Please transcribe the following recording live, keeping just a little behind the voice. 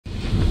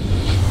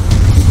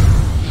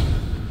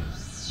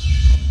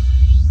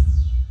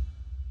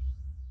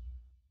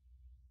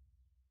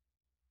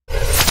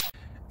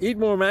Eat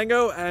more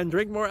mango and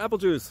drink more apple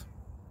juice.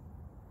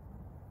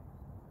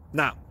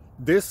 Now,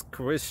 this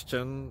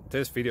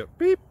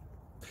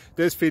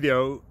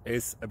video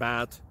is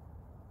about...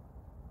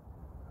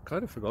 I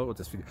kind of forgot what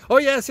this video... Oh,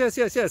 yes.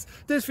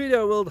 This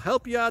video will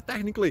help you out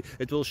technically.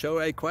 It will show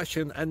a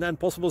question and then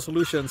possible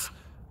solutions.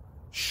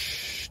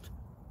 Shh.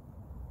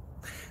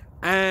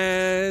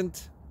 And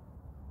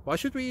why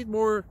should we eat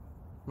more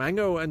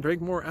mango and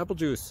drink more apple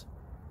juice?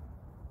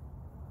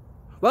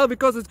 Well,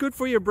 because it's good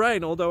for your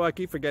brain, although I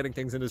keep forgetting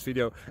things in this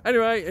video.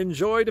 Anyway,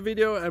 enjoy the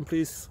video and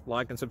please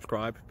like and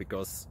subscribe,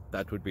 because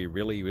that would be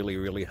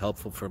really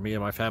helpful for me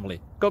and my family.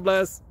 God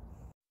bless!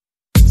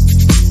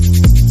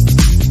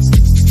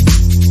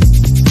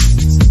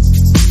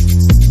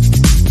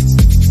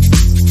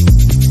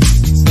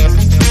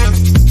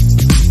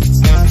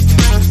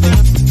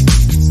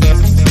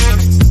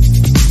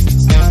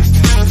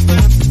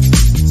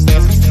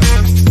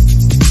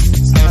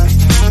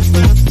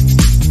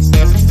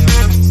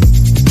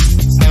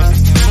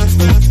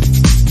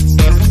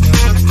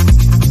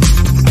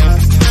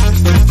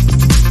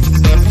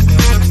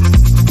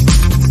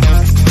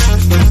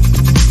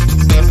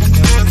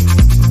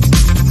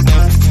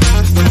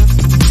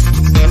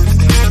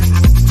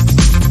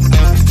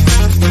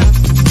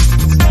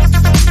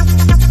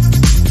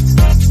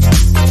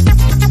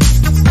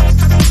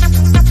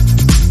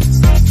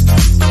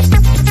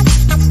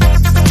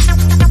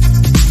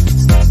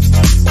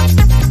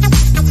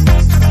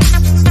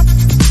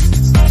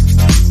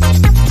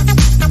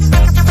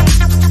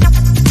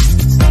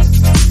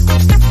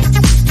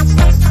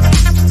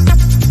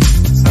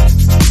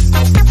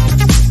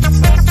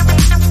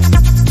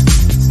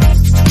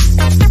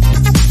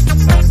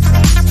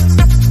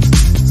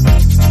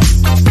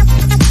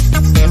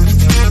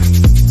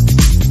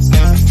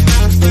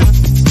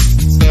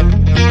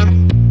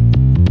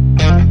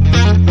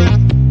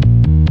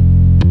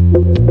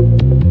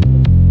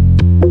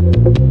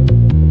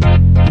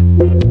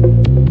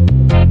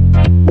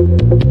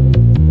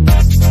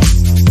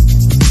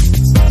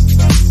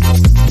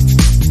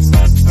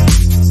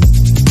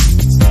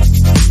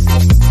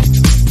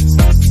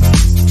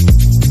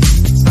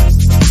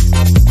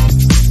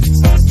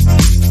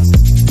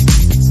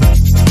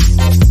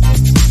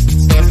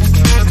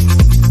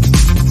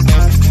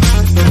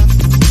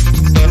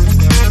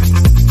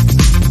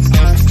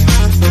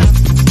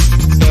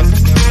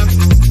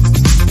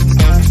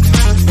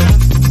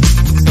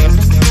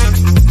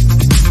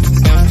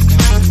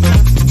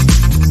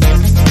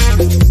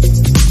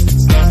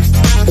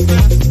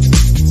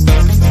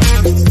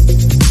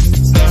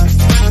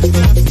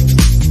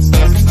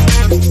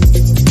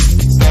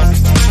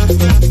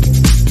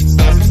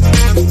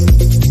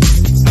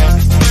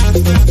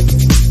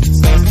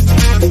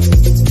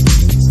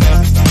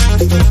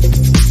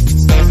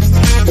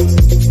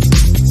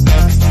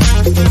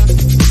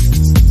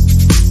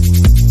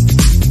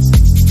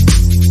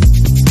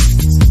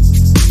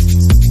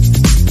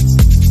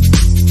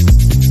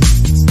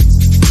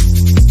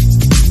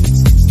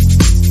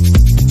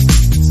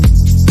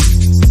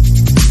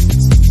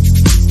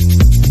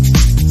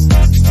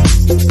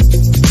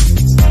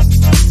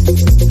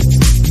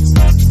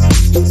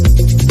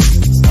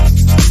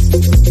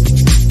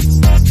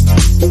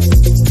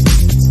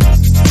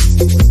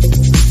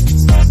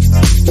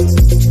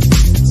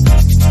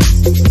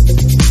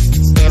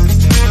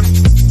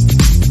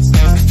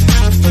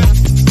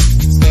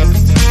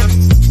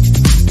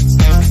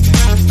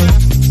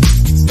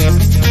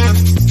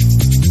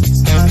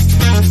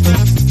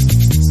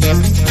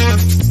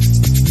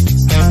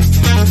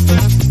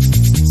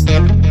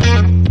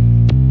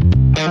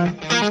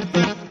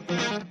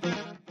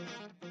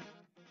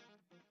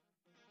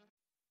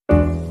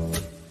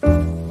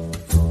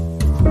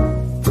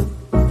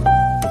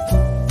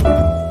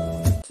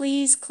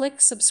 Please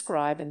click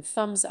subscribe and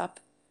thumbs up.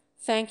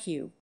 Thank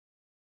you.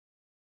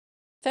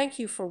 Thank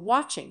you for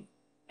watching,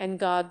 and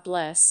God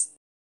bless.